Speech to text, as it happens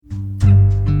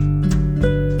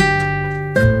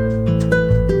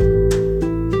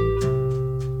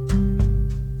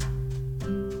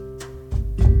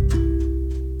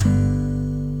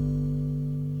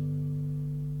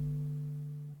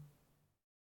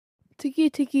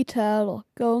Tiki tiki tattle,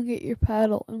 go and get your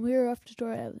paddle, and we are off to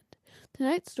Story Island.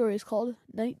 Tonight's story is called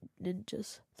Night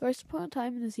Ninjas. Thrice upon a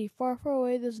time in the sea, far, far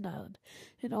away, there's an island,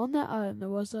 and on that island there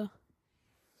was a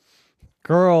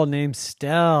girl named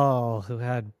Stell who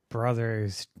had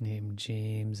brothers named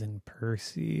James and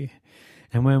Percy.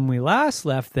 And when we last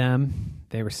left them,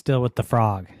 they were still with the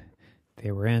frog.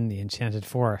 They were in the enchanted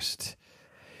forest.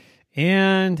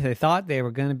 And they thought they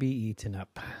were going to be eaten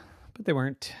up, but they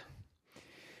weren't.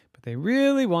 But they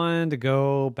really wanted to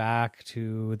go back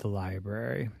to the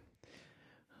library.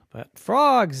 But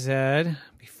Frog said,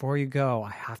 before you go,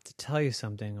 I have to tell you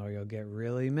something or you'll get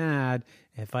really mad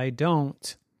if I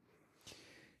don't.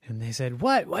 And they said,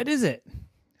 what? What is it?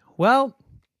 Well,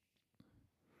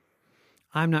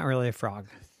 I'm not really a frog.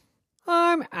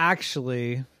 I'm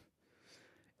actually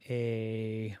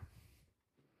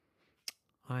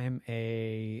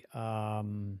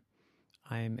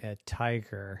I'm a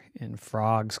tiger in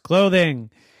frog's clothing.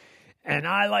 And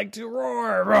I like to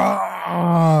roar.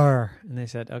 Roar. And they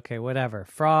said, okay, whatever.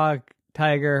 Frog,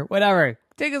 tiger, whatever.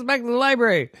 Take us back to the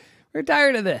library. We're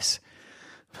tired of this.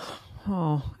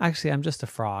 Oh, actually, I'm just a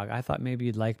frog. I thought maybe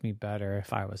you'd like me better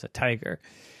if I was a tiger.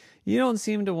 You don't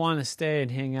seem to want to stay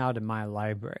and hang out in my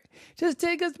library. Just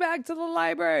take us back to the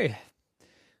library.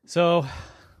 So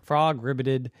Frog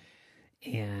ribbited,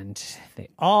 and they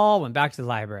all went back to the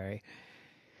library.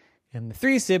 And the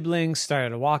three siblings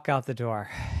started to walk out the door.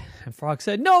 And Frog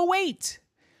said, no, wait.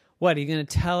 What, are you going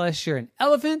to tell us you're an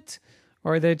elephant?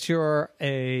 Or that you're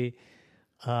a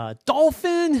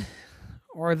dolphin?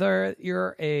 Or that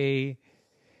you're a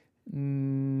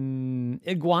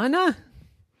iguana?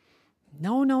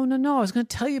 No. I was going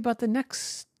to tell you about the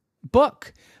next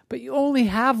book. But you only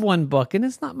have one book, and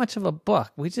it's not much of a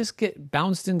book. We just get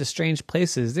bounced into strange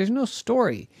places. There's no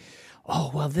story.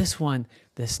 Oh, well, this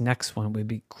next one would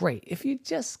be great. If you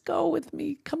just go with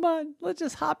me, come on, let's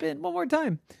just hop in one more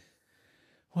time.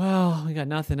 Well, we got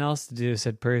nothing else to do,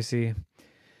 said Percy.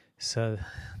 So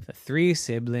the three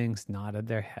siblings nodded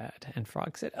their head, and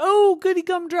Frog said, oh, goody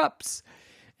gumdrops.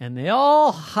 And they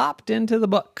all hopped into the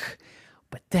book.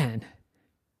 But then,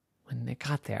 when they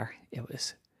got there, it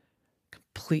was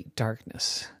complete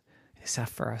darkness, except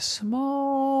for a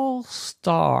small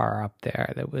star up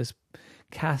there that was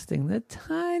casting the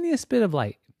tiniest bit of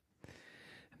light.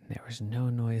 And there was no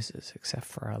noises except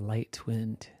for a light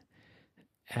wind.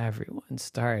 Everyone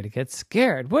started to get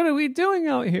scared. What are we doing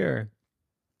out here?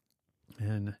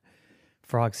 And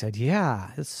Frog said,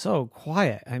 yeah, it's so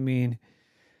quiet. I mean,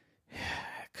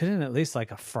 couldn't at least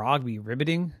like a frog be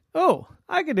ribbiting? Oh,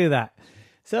 I could do that.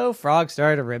 So Frog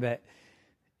started to ribbit.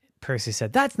 Percy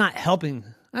said, that's not helping.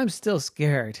 I'm still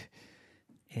scared.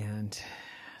 And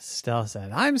Stella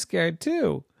said, I'm scared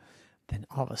too. Then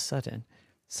all of a sudden,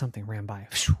 something ran by.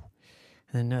 And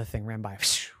then another thing ran by.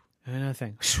 And another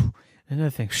thing. And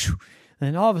another thing. And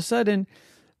then all of a sudden,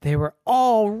 they were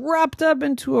all wrapped up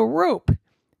into a rope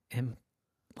and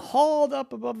hauled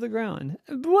up above the ground.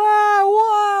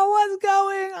 Whoa, what's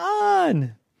going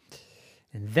on?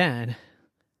 And then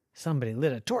somebody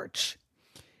lit a torch.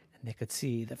 And they could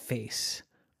see the face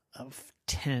of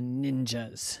 10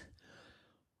 ninjas.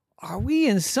 Are we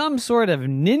in some sort of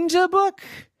ninja book?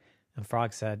 And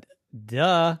Frog said,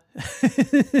 duh.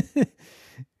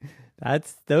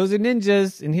 Those are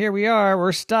ninjas. And here we are.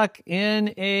 We're stuck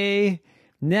in a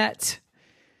net.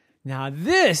 Now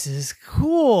this is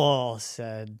cool,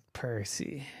 said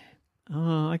Percy.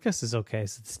 Oh, I guess it's okay,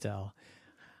 said Stella.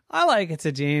 I like it,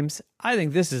 said James. I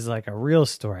think this is like a real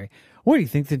story. What do you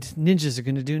think the ninjas are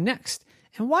going to do next?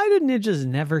 And why do ninjas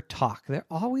never talk? They're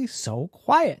always so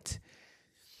quiet.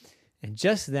 And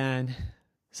just then,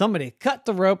 somebody cut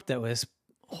the rope that was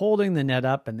holding the net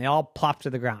up, and they all plopped to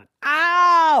the ground.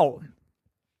 Ow!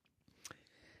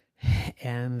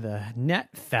 And the net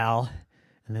fell,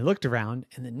 and they looked around,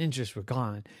 and the ninjas were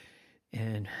gone.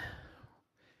 And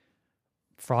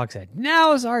Frog said,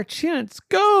 now's our chance,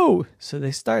 go! So they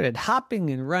started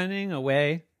hopping and running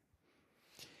away.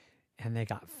 And they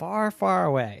got far, far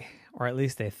away, or at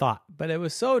least they thought. But it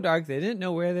was so dark they didn't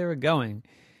know where they were going.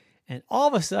 And all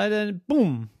of a sudden,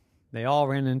 boom, they all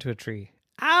ran into a tree.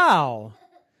 Ow!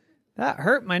 That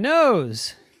hurt my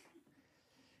nose.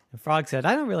 And Frog said,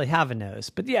 I don't really have a nose,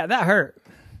 but yeah, that hurt.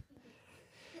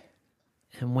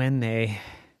 And when they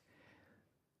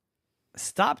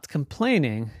stopped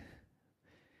complaining,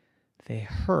 they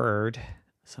heard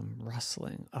some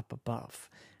rustling up above.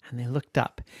 And they looked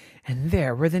up, and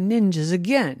there were the ninjas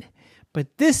again.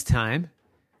 But this time,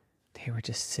 they were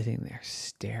just sitting there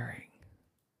staring.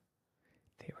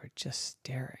 They were just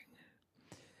staring.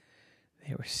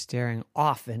 They were staring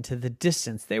off into the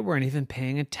distance. They weren't even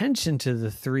paying attention to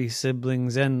the three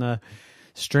siblings and the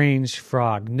strange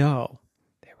frog. No,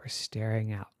 they were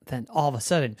staring out. Then all of a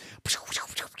sudden,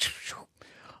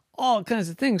 all kinds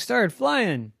of things started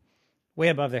flying way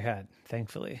above their head,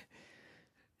 thankfully.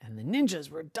 And the ninjas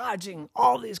were dodging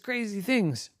all these crazy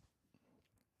things.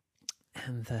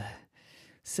 And the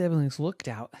siblings looked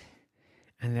out,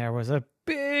 and there was a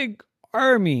big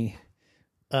army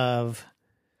of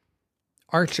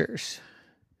archers.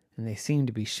 And they seemed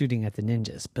to be shooting at the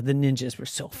ninjas. But the ninjas were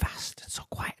so fast and so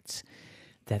quiet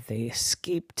that they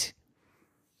escaped.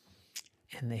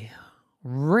 And they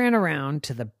ran around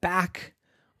to the back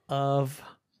of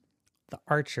the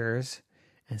archers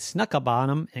and snuck up on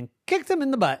them and kicked them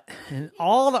in the butt. And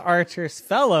all the archers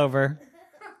fell over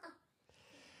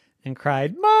and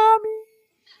cried, "Mommy!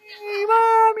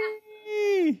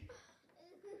 Mommy!"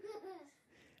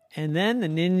 And then the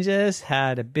ninjas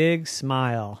had a big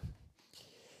smile.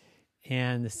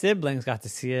 And the siblings got to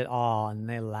see it all, and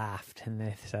they laughed. And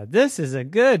they said, "This is a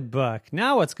good book.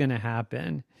 Now what's going to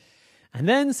happen?" And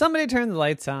then somebody turned the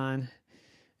lights on,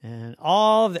 and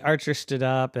all of the archers stood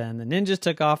up, and the ninjas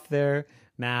took off their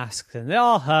masks, and they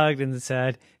all hugged and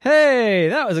said, "Hey,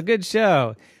 that was a good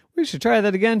show. We should try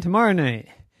that again tomorrow night."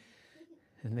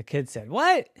 And the kid said,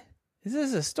 "What? Is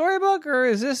this a storybook, or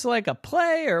is this like a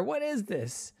play, or what is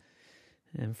this?"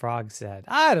 And Frog said,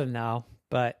 "I don't know,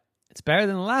 but it's better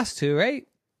than the last two, right?"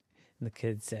 And the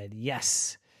kid said,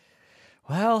 "Yes."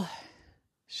 "Well,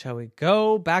 shall we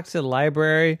go back to the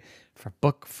library for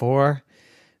book 4?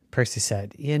 Percy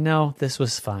said, "This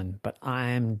was fun, but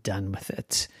I'm done with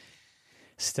it."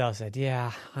 Stella said,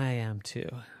 "Yeah, I am too."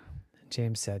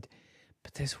 James said,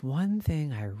 "But there's one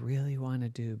thing I really want to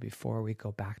do before we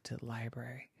go back to the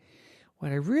library.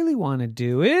 What I really want to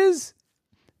do is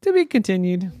to be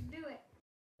continued." Do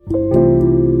it.